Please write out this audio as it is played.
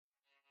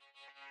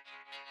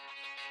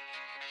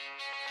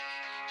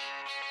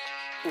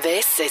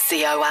This is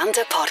the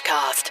Oanda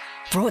podcast,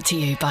 brought to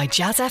you by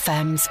Jazz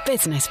FM's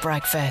Business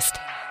Breakfast.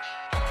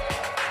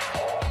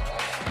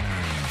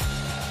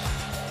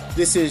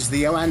 This is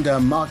the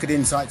Oanda Market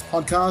Insights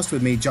podcast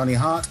with me, Johnny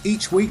Hart.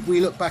 Each week we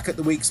look back at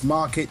the week's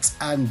markets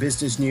and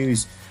business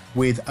news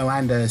with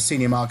Oanda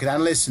senior market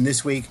analysts. And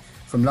this week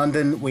from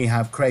London, we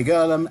have Craig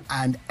Erlam,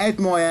 and Ed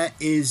Moyer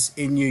is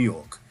in New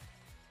York.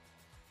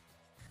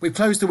 We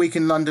closed the week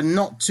in London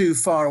not too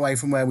far away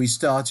from where we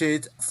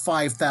started,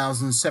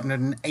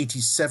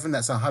 5,787.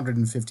 That's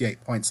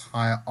 158 points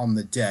higher on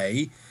the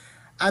day.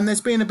 And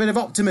there's been a bit of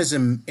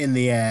optimism in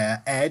the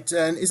air, Ed.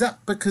 And is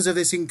that because of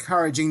this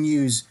encouraging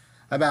news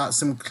about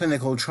some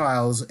clinical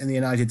trials in the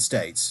United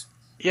States?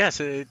 Yes,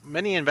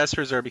 many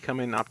investors are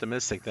becoming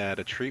optimistic that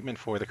a treatment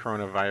for the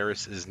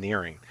coronavirus is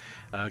nearing.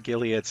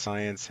 Gilead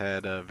Science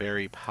had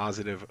very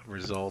positive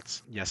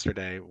results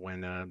yesterday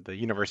when the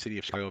University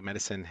of Chicago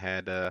Medicine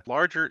had a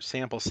larger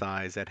sample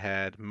size that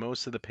had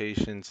most of the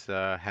patients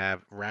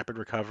have rapid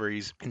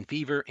recoveries in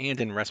fever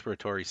and in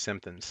respiratory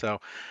symptoms.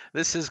 So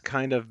this has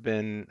kind of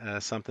been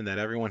something that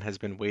everyone has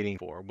been waiting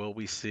for. Will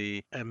we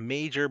see a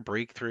major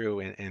breakthrough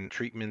in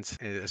treatments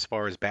as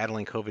far as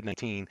battling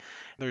COVID-19?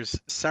 There's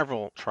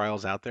several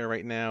trials out there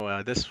right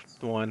now. This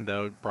one,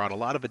 though, brought a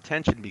lot of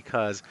attention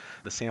because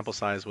the sample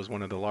size was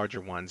one of the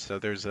larger ones. So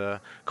there's a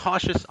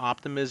cautious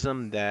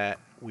optimism that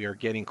we are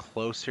getting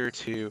closer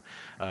to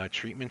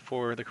treatment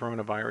for the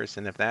coronavirus.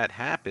 And if that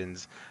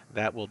happens,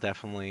 that will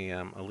definitely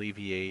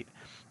alleviate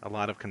a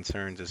lot of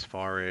concerns as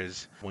far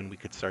as when we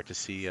could start to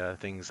see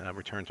things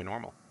return to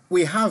normal.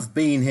 We have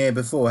been here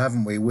before,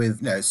 haven't we,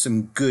 with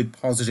some good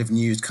positive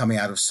news coming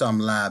out of some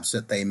labs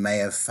that they may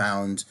have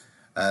found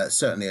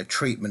certainly a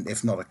treatment,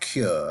 if not a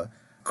cure.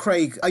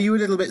 Craig, are you a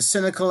little bit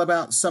cynical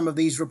about some of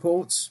these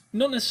reports?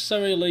 Not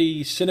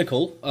necessarily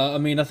cynical.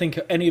 I think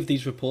any of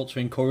these reports are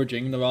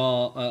encouraging. There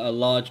are a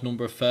large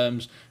number of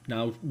firms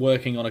now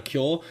working on a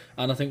cure.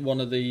 And I think one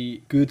of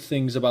the good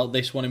things about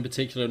this one in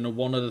particular, and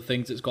one of the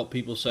things that's got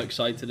people so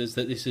excited, is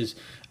that this is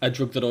a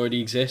drug that already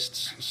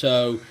exists.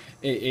 So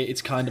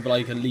it's kind of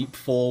like a leap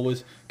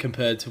forward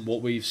compared to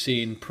what we've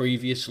seen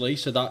previously.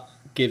 So that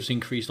gives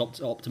increased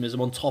optimism,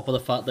 on top of the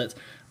fact that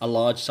a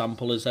large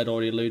sample, as I'd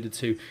already alluded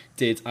to,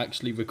 did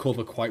actually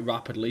recover quite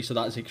rapidly, so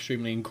that is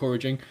extremely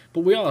encouraging.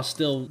 But we are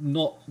still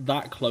not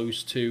that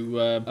close to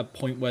a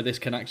point where this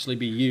can actually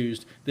be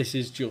used. This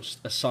is just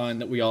a sign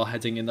that we are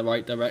heading in the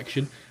right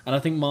direction, and I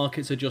think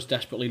markets are just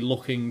desperately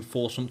looking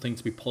for something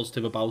to be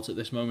positive about at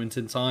this moment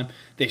in time.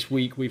 This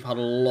week we've had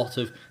a lot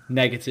of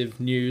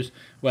negative news,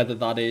 whether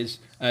that is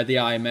the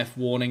IMF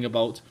warning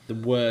about the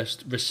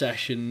worst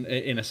recession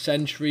in a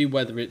century,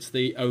 whether it's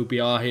the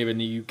OBR here in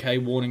the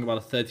UK warning about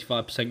a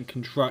 35%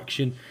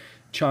 contraction,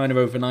 China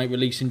overnight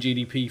releasing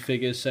GDP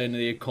figures saying that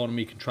the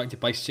economy contracted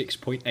by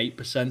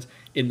 6.8%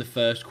 in the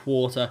first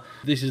quarter.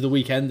 This is the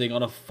week ending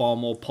on a far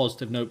more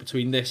positive note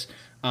between this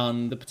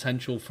and the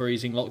potential for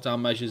easing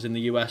lockdown measures in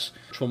the US.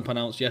 Trump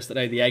announced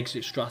yesterday the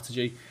exit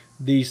strategy.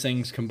 These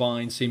things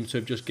combined seem to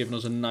have just given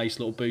us a nice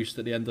little boost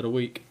at the end of the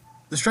week.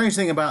 The strange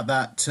thing about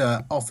that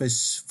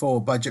Office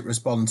for Budget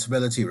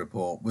Responsibility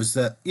report was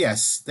that,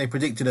 yes, they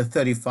predicted a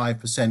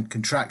 35%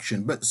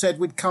 contraction, but said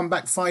we'd come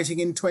back fighting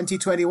in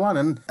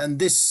 2021. And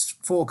this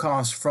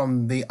forecast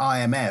from the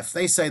IMF,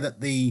 they say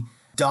that the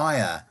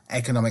dire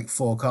economic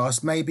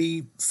forecast may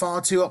be far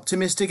too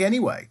optimistic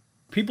anyway.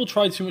 People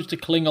try too much to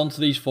cling on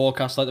to these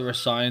forecasts like they're a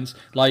science,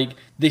 like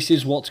this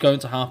is what's going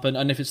to happen,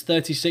 and if it's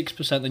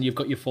 36%, then you've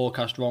got your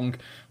forecast wrong.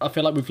 I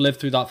feel like we've lived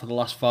through that for the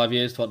last 5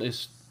 years, throughout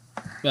this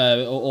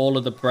all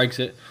of the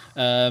Brexit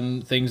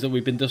things that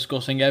we've been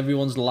discussing.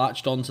 Everyone's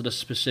latched onto the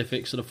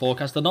specifics of the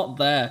forecast. They're not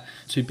there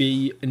to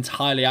be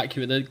entirely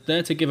accurate. They're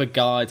there to give a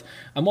guide.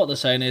 And what they're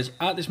saying is,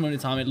 at this moment in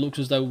time, it looks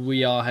as though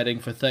we are heading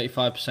for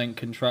 35%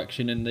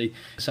 contraction in the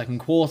second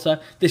quarter.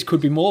 This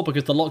could be more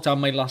because the lockdown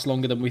may last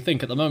longer than we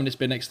think. At the moment, it's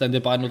been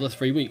extended by another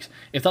 3 weeks.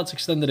 If that's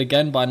extended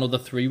again by another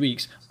 3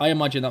 weeks, I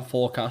imagine that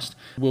forecast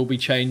will be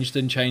changed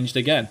and changed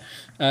again.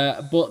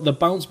 But the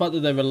bounce back that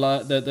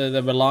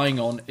they're relying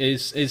on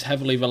is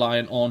heavily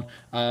reliant on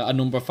a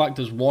number of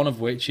factors, one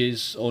of which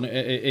is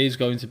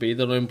going to be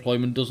that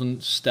unemployment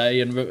doesn't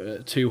stay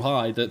too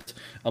high, that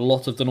a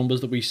lot of the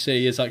numbers that we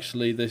see is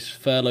actually this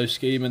furlough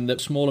scheme, and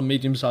that small and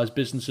medium-sized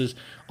businesses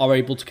are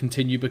able to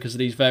continue because of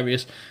these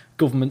various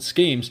government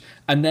schemes.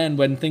 And then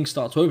when things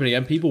start to open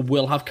again, people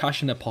will have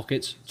cash in their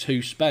pockets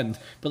to spend.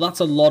 But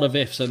that's a lot of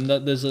ifs, and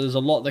there's a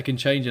lot that can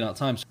change in that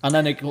time. And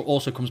then it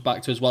also comes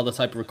back to as well the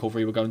type of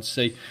recovery we're going to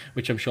see,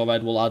 which I'm sure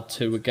Ed will add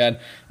to again,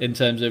 in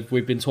terms of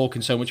we've been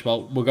talking so much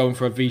about we're going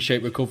for a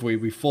V-shaped recovery.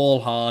 We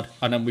fall hard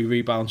and then we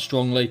rebound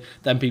strongly.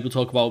 Then people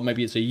talk about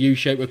maybe it's a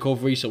U-shaped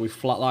recovery, so we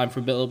flatline for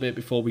a little bit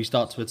before we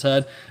start to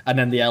return. And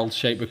then the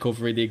L-shaped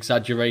recovery, the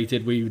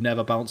exaggerated, we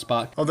never bounce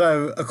back.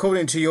 Although,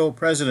 according to your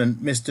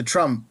president, Mr.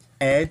 Trump,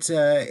 Ed,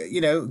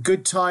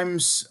 good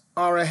times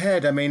are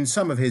ahead. I mean,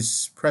 some of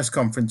his press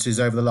conferences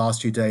over the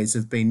last few days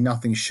have been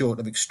nothing short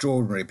of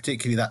extraordinary,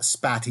 particularly that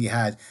spat he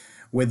had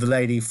with the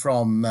lady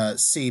from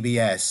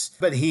CBS.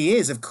 But he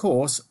is, of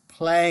course,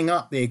 playing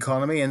up the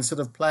economy and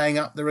sort of playing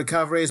up the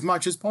recovery as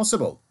much as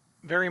possible.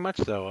 Very much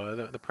so.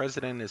 The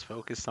president is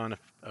focused on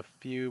a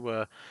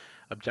few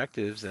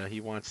objectives. He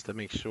wants to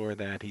make sure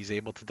that he's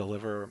able to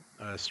deliver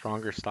a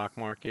stronger stock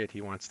market.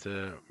 He wants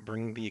to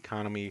bring the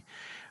economy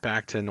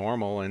back to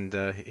normal, and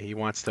he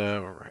wants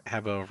to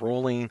have a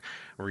rolling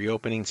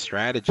reopening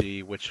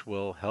strategy, which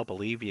will help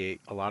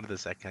alleviate a lot of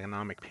this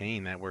economic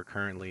pain that we're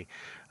currently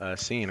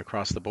seeing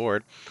across the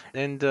board.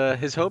 And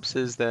his hopes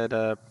is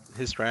that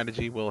his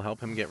strategy will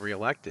help him get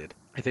reelected.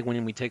 I think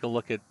when we take a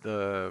look at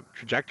the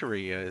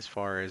trajectory as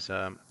far as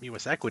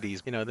U.S.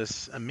 equities,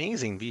 this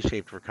amazing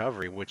V-shaped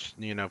recovery, which,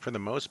 for the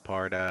most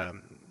part,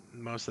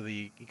 most of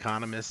the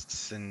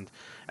economists and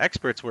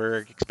experts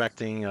were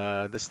expecting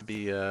this to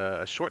be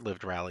a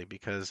short-lived rally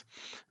because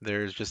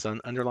there's just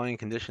underlying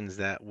conditions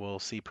that will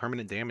see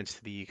permanent damage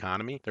to the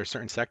economy. There are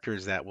certain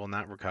sectors that will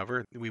not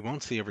recover. We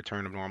won't see a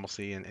return of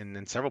normalcy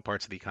in several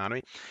parts of the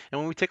economy. And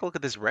when we take a look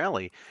at this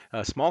rally,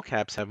 small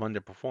caps have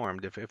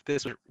underperformed. If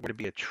this were to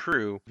be a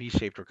true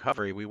V-shaped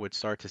recovery, we would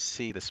start to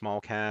see the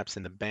small caps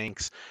and the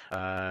banks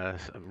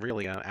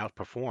really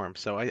outperform.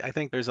 So I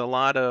think there's a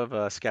lot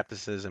of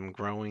skepticism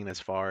growing as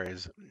far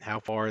as how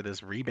far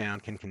this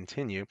rebound can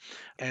continue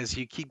as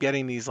you keep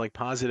getting these like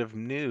positive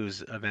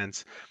news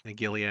events in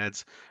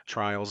Gilead's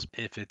trials.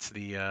 If it's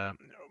the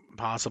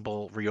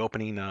possible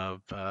reopening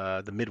of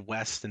the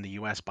Midwest in the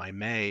U.S. by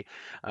May,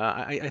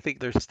 I think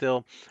there's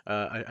still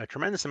a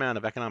tremendous amount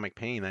of economic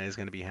pain that is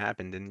going to be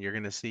happened, and you're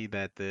going to see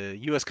that the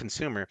U.S.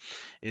 consumer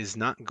is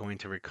not going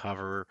to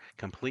recover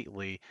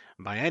completely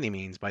by any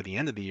means by the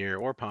end of the year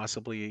or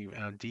possibly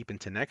deep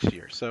into next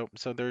year. So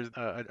there's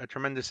a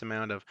tremendous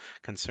amount of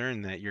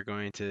concern that you're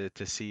going to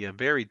see a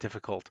very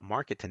difficult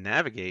market to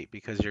navigate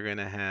because you're going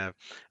to have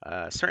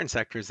certain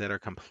sectors that are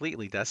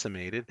completely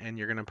decimated, and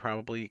you're going to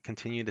probably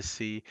continue to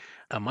see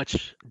a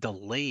much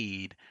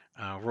delayed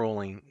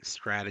rolling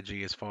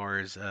strategy as far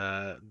as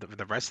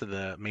the rest of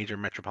the major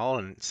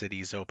metropolitan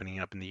cities opening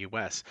up in the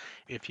U.S.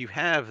 If you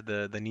have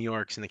the New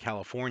Yorks and the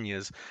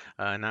Californias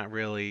not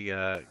really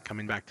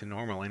coming back to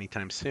normal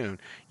anytime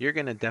soon, you're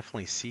going to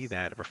definitely see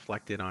that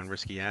reflected on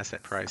risky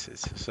asset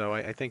prices. So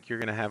I think you're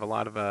going to have a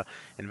lot of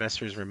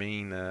investors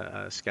remain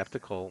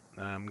skeptical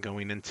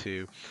going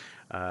into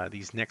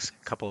these next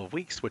couple of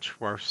weeks, which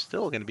are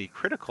still going to be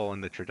critical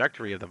in the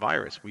trajectory of the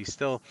virus. We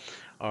still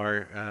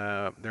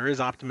are, there is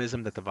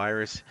optimism that the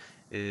virus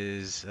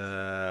is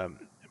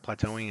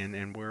plateauing,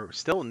 and we're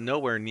still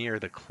nowhere near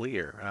the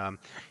clear.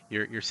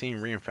 You're seeing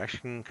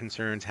reinfection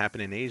concerns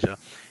happen in Asia,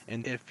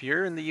 and if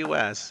you're in the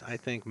U.S., I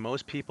think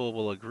most people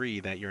will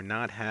agree that you're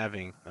not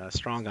having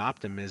strong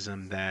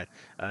optimism that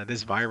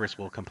this virus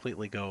will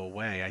completely go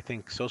away. I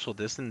think social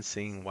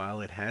distancing, while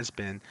it has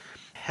been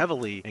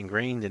heavily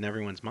ingrained in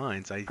everyone's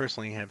minds, I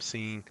personally have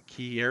seen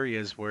key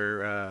areas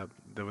where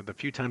the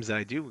few times that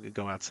I do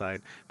go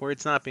outside where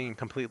it's not being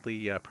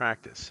completely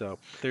practiced. So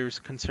there's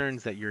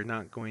concerns that you're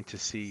not going to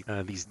see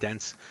these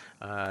dense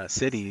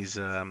cities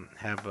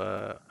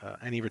have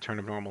any return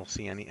of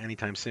normalcy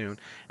anytime soon.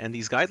 And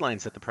these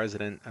guidelines that the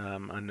president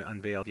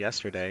unveiled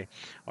yesterday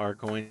are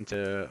going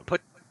to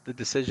put the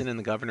decision in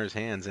the governor's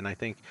hands, and I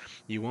think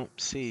you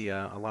won't see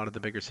a lot of the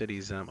bigger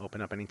cities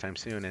open up anytime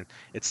soon, and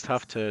it's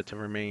tough to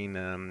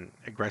remain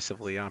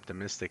aggressively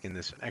optimistic in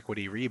this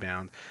equity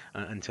rebound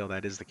until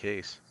that is the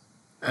case.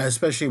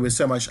 Especially with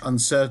so much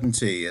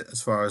uncertainty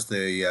as far as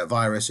the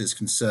virus is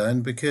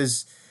concerned,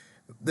 because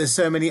there's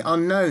so many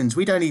unknowns.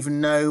 We don't even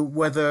know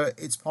whether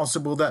it's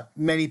possible that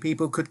many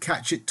people could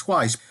catch it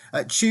twice.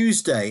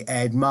 Tuesday,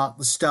 Ed, marked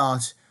the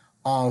start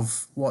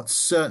of what's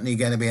certainly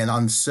going to be an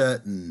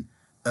uncertain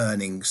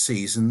earnings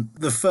season,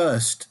 the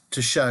first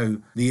to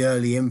show the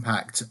early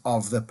impact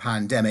of the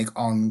pandemic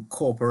on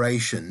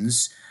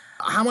corporations.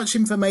 How much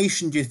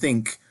information do you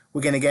think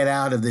we're going to get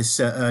out of this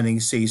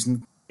earnings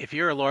season? If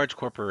you're a large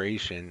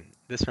corporation,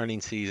 this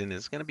earnings season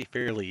is going to be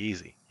fairly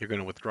easy. You're going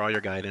to withdraw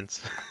your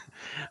guidance.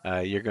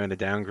 You're going to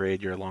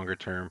downgrade your longer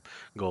term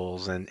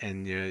goals,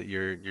 and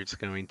you're just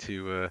going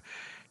to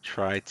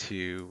try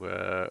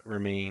to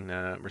remain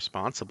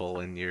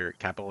responsible in your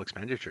capital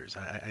expenditures.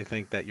 I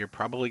think that you're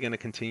probably going to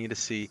continue to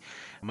see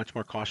a much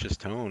more cautious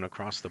tone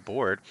across the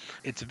board.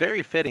 It's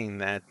very fitting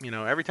that,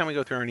 every time we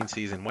go through earnings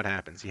season, what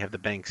happens? You have the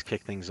banks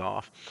kick things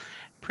off.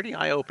 Pretty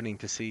eye-opening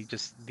to see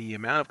just the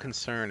amount of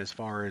concern as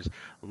far as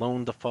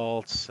loan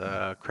defaults,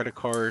 credit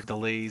card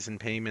delays in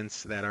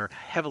payments that are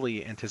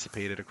heavily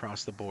anticipated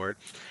across the board.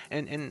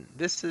 And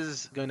this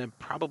is going to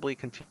probably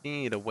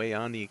continue to weigh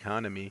on the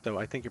economy. So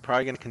I think you're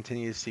probably going to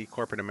continue to see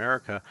corporate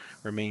America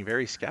remain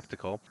very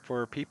skeptical.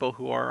 For people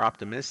who are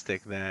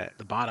optimistic that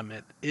the bottom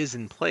is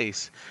in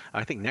place,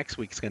 I think next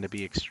week is going to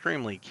be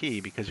extremely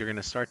key because you're going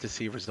to start to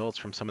see results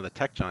from some of the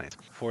tech giants.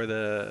 For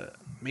the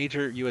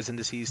major U.S.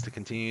 indices to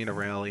continue to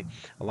rally,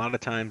 a lot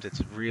of times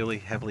it's really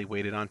heavily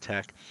weighted on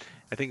tech.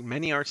 I think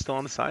many are still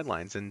on the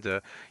sidelines, and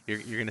you're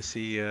going to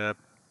see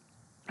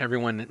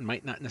everyone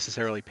might not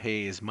necessarily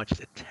pay as much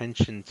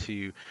attention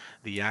to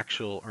the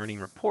actual earning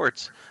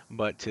reports,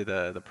 but to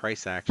the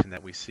price action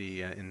that we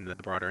see in the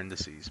broader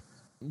indices.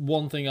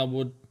 One thing I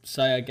would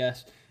say, I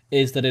guess,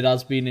 is that it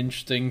has been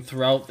interesting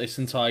throughout this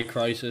entire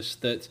crisis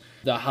that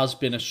there has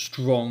been a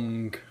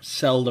strong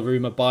sell the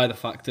rumour, buy the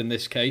fact in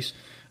this case.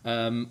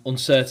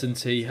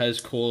 Uncertainty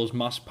has caused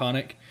mass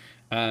panic.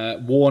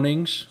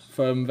 Warnings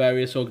from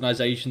various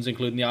organisations,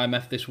 including the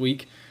IMF this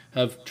week,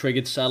 have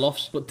triggered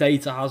sell-offs, but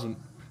data hasn't.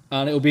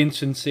 And it'll be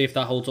interesting to see if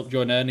that holds up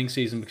during earnings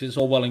season, because it's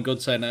all well and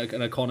good saying that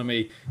an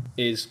economy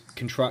is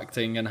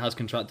contracting and has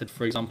contracted,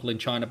 for example, in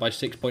China by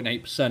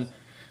 6.8%,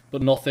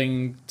 but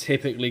nothing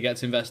typically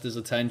gets investors'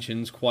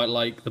 attentions quite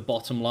like the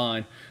bottom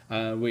line,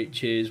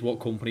 which is what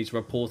companies are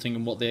reporting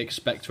and what they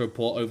expect to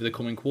report over the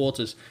coming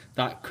quarters.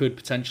 That could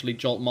potentially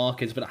jolt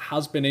markets, but it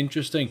has been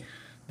interesting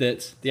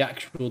that the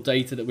actual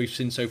data that we've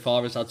seen so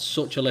far has had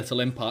such a little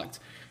impact.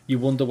 You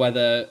wonder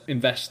whether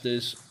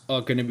investors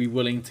are going to be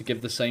willing to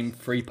give the same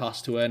free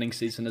pass to earnings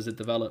season as it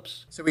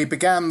develops. So we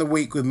began the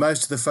week with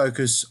most of the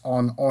focus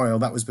on oil.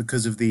 That was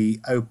because of the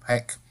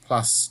OPEC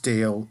plus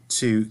deal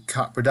to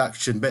cut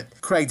production.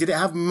 But Craig, did it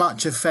have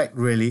much effect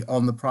really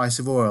on the price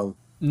of oil?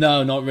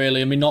 No, not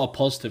really. I mean, not a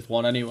positive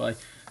one anyway.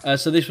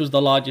 So this was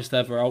the largest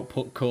ever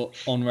output cut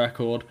on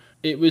record.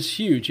 It was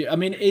huge. I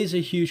mean, it is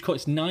a huge cut.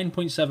 It's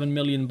 9.7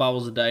 million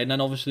barrels a day. And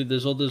then obviously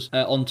there's others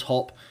on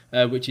top,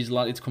 which is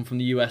likely to come from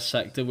the US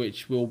sector,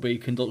 which will be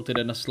conducted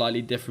in a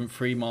slightly different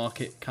free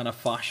market kind of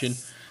fashion.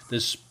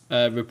 There's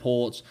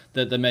reports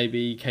that there may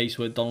be a case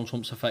where Donald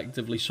Trump's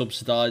effectively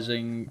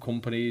subsidising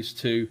companies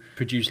to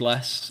produce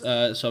less,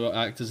 so it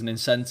acts as an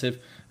incentive,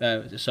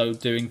 so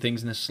doing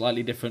things in a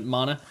slightly different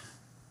manner.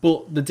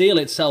 But the deal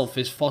itself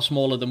is far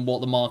smaller than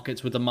what the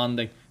markets were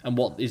demanding and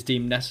what is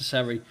deemed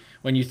necessary.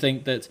 When you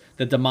think that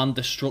the demand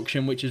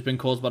destruction which has been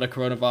caused by the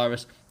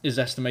coronavirus is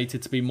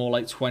estimated to be more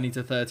like 20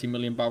 to 30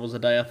 million barrels a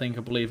day, I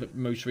believe at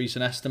most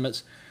recent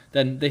estimates,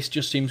 then this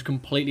just seems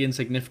completely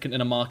insignificant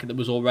in a market that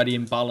was already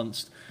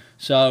imbalanced.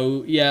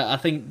 So, yeah, I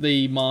think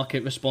the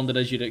market responded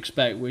as you'd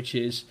expect, which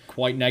is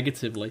quite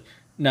negatively.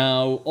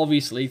 Now,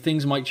 obviously,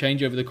 things might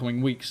change over the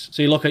coming weeks.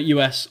 So you look at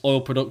US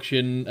oil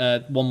production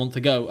 1 month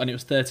ago, and it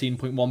was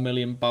 13.1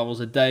 million barrels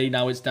a day.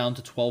 Now it's down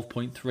to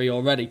 12.3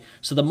 already.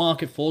 So the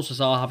market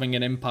forces are having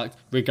an impact,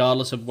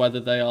 regardless of whether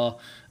they are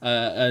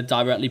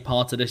directly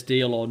part of this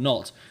deal or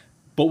not.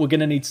 But we're going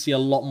to need to see a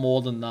lot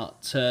more than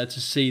that to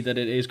see that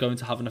it is going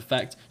to have an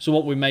effect. So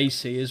what we may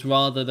see is,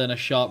 rather than a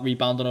sharp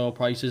rebound on oil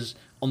prices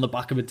on the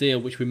back of a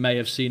deal, which we may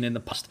have seen in the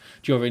past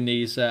during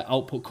these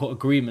output cut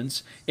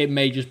agreements, it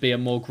may just be a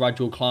more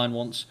gradual climb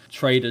once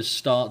traders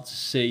start to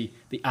see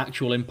the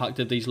actual impact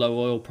of these low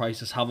oil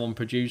prices have on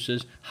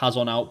producers, has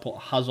on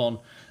output, has on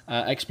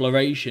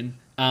exploration.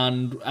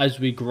 And as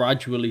we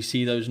gradually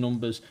see those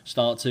numbers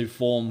start to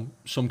form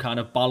some kind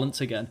of balance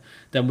again,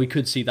 then we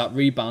could see that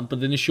rebound.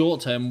 But in the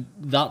short term,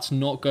 that's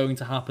not going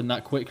to happen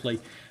that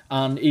quickly.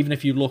 And even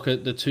if you look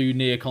at the two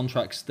near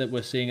contracts that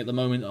we're seeing at the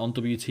moment on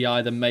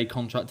WTI, the May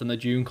contract and the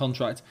June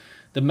contract,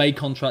 the May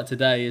contract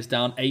today is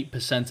down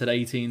 8% at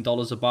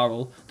 $18 a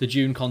barrel. The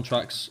June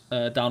contract's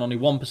down only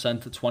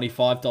 1% at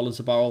 $25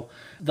 a barrel.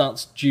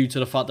 That's due to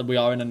the fact that we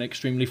are in an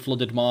extremely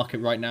flooded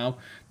market right now.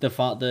 The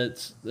fact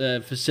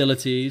that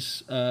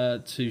facilities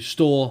to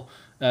store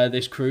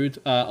this crude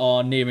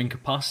are nearing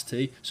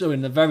capacity. So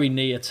in the very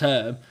near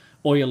term,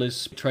 oil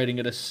is trading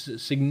at a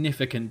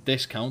significant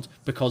discount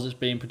because it's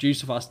being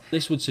produced so fast.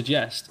 This would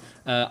suggest,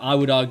 I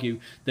would argue,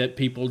 that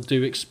people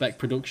do expect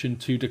production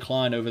to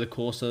decline over the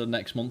course of the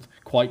next month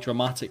quite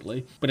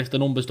dramatically. But if the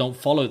numbers don't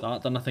follow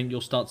that, then I think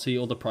you'll start to see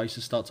other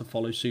prices start to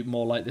follow suit,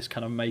 more like this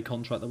kind of May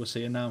contract that we're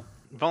seeing now.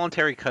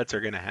 Voluntary cuts are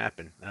going to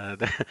happen.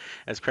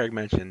 As Craig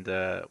mentioned,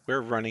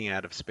 we're running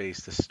out of space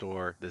to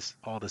store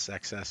all this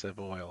excess of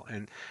oil.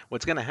 And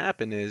what's going to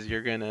happen is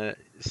you're going to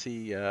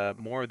see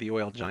more of the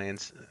oil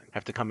giants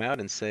have to come out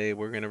and say,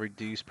 we're going to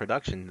reduce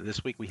production.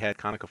 This week we had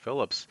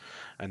ConocoPhillips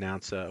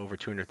announce over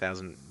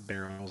 200,000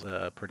 barrels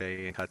per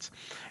day in cuts.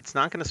 It's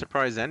not going to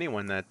surprise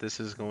anyone that this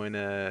is going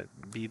to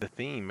be the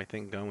theme, I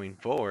think, going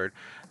forward.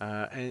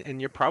 And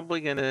you're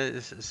probably going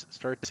to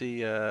start to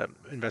see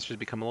investors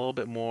become a little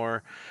bit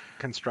more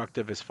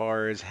constructive as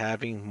far as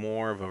having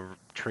more of a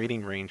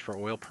trading range for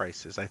oil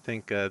prices. I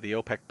think the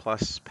OPEC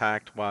Plus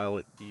pact, while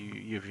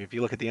if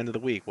you look at the end of the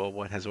week, well,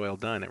 what has oil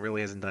done? It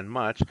really hasn't done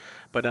much.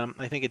 But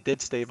I think it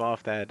did stave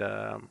off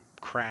that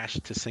crash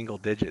to single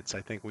digits. I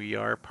think we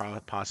are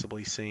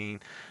possibly seeing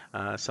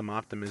some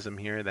optimism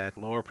here that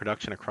lower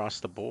production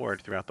across the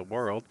board throughout the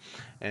world.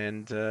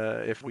 And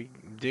if we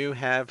do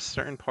have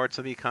certain parts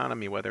of the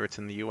economy, whether it's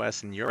in the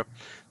US and Europe,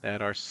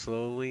 that are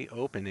slowly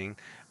opening,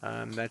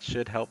 that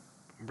should help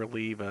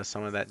relieve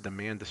some of that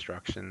demand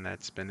destruction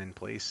that's been in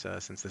place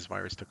since this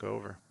virus took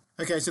over.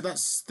 Okay, so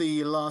that's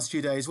the last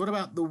few days. What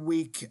about the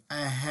week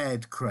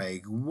ahead,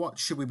 Craig? What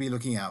should we be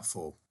looking out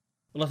for?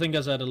 Well, I think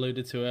as Ed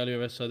alluded to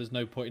earlier, so there's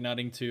no point in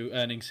adding to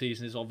earnings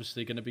season is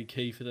obviously going to be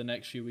key for the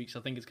next few weeks.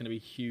 I think it's going to be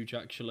huge,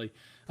 actually.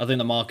 I think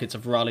the markets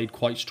have rallied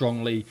quite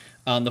strongly,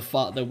 and the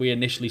fact that we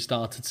initially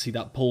started to see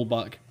that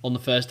pullback on the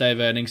first day of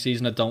earnings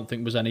season, I don't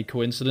think was any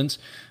coincidence.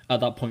 At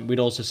that point, we'd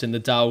also seen the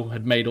Dow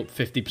had made up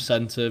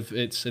 50% of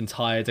its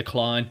entire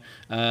decline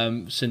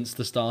since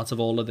the start of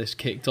all of this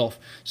kicked off.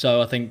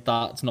 So I think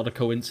that's not a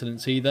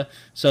coincidence either.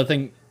 So I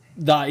think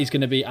that is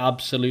going to be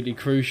absolutely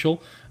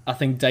crucial. I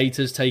think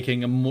data's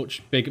taking a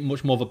much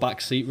more of a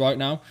back seat right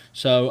now.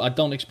 So I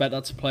don't expect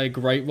that to play a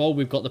great role.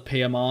 We've got the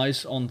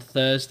PMIs on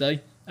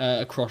Thursday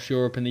across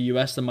Europe and the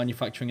US, the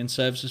manufacturing and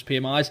services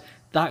PMIs.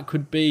 That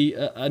could be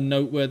a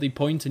noteworthy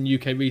point in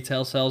UK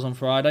retail sales on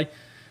Friday.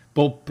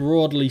 But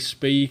broadly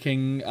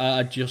speaking,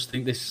 I just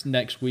think this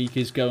next week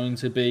is going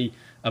to be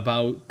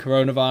about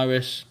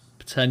coronavirus,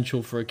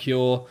 potential for a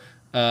cure,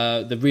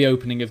 the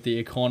reopening of the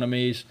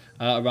economies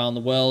around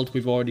the world.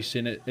 We've already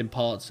seen it in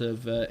parts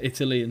of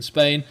Italy and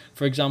Spain,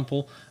 for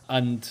example,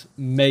 and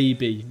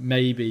maybe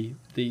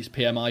these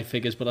PMI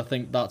figures, but I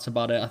think that's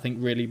about it. I think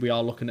really we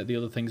are looking at the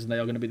other things, and they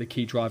are going to be the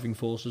key driving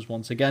forces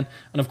once again.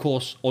 And of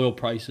course, oil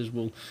prices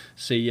will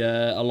see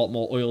a lot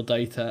more oil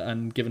data,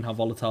 and given how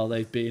volatile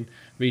they've been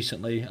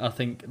recently, I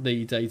think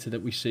the data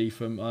that we see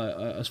from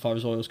as far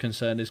as oil is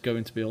concerned is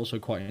going to be also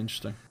quite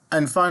interesting.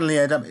 And finally,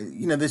 Ed,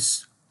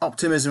 this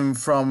optimism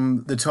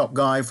from the top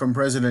guy, from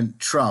President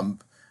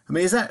Trump, I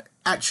mean, is that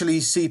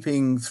actually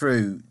seeping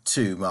through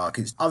to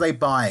markets? Are they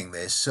buying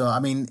this? So, I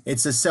mean,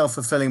 it's a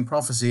self-fulfilling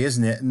prophecy,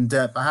 isn't it? And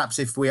perhaps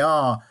if we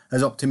are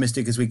as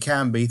optimistic as we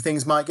can be,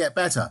 things might get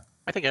better.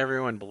 I think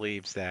everyone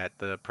believes that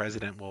the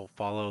president will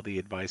follow the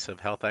advice of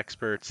health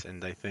experts,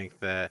 and I think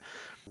that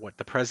what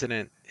the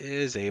president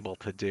is able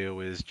to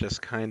do is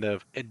just kind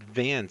of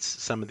advance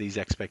some of these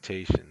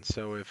expectations.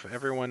 So if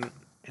everyone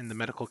in the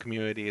medical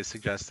community is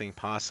suggesting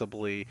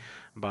possibly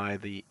by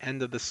the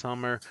end of the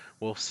summer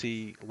we'll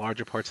see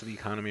larger parts of the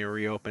economy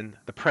reopen,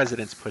 the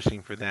president's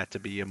pushing for that to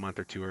be a month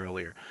or two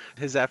earlier.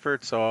 His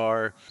efforts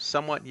are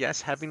somewhat,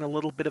 yes, having a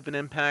little bit of an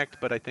impact,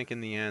 but I think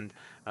in the end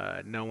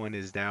no one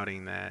is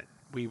doubting that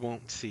we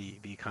won't see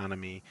the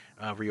economy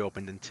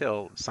reopened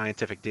until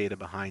scientific data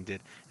behind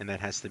it, and that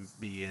has to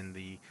be in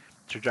the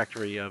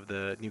trajectory of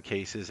the new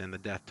cases and the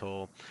death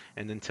toll,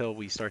 and until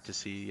we start to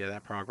see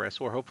that progress,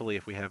 or hopefully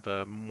if we have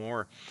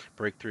more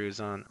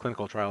breakthroughs on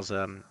clinical trials,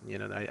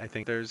 I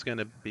think there's going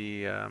to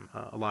be a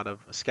lot of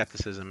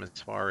skepticism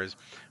as far as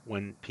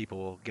when people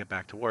will get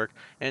back to work.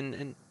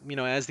 And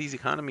as these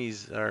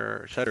economies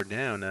are shuttered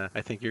down,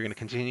 I think you're going to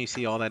continue to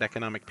see all that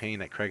economic pain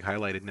that Craig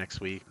highlighted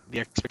next week.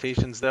 The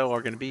expectations, though,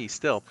 are going to be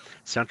still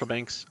central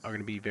banks are going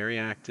to be very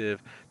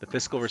active. The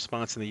fiscal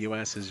response in the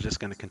U.S. is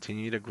just going to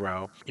continue to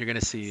grow. You're going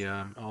to see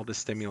all this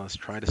stimulus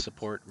try to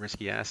support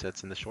risky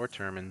assets in the short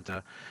term, and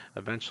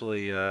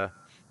eventually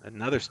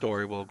another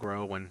story will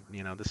grow when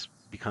this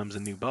becomes a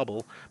new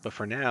bubble. But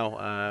for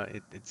now,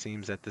 it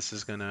seems that this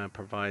is going to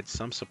provide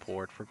some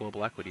support for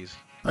global equities.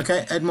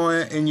 Okay, Ed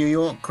Moyer in New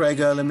York, Craig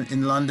Erlam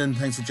in London.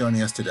 Thanks for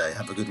joining us today.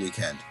 Have a good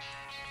weekend.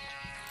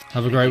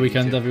 Have a great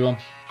weekend, everyone.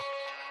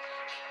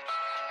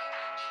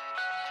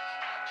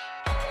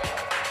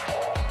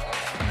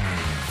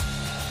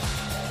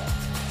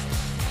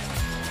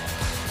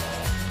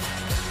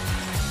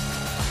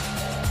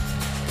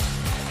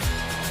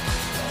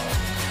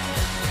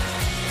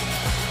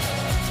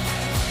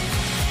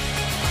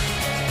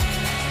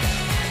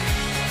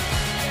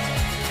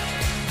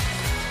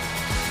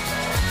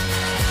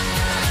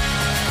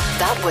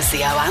 That was the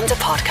Oanda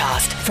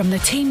podcast from the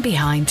team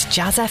behind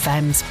Jazz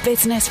FM's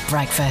Business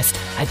Breakfast,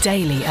 a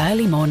daily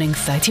early morning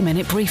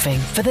 30-minute briefing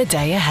for the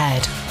day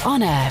ahead.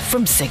 On air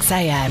from 6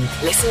 a.m.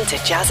 Listen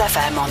to Jazz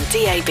FM on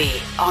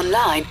DAB,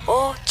 online,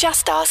 or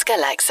just ask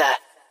Alexa.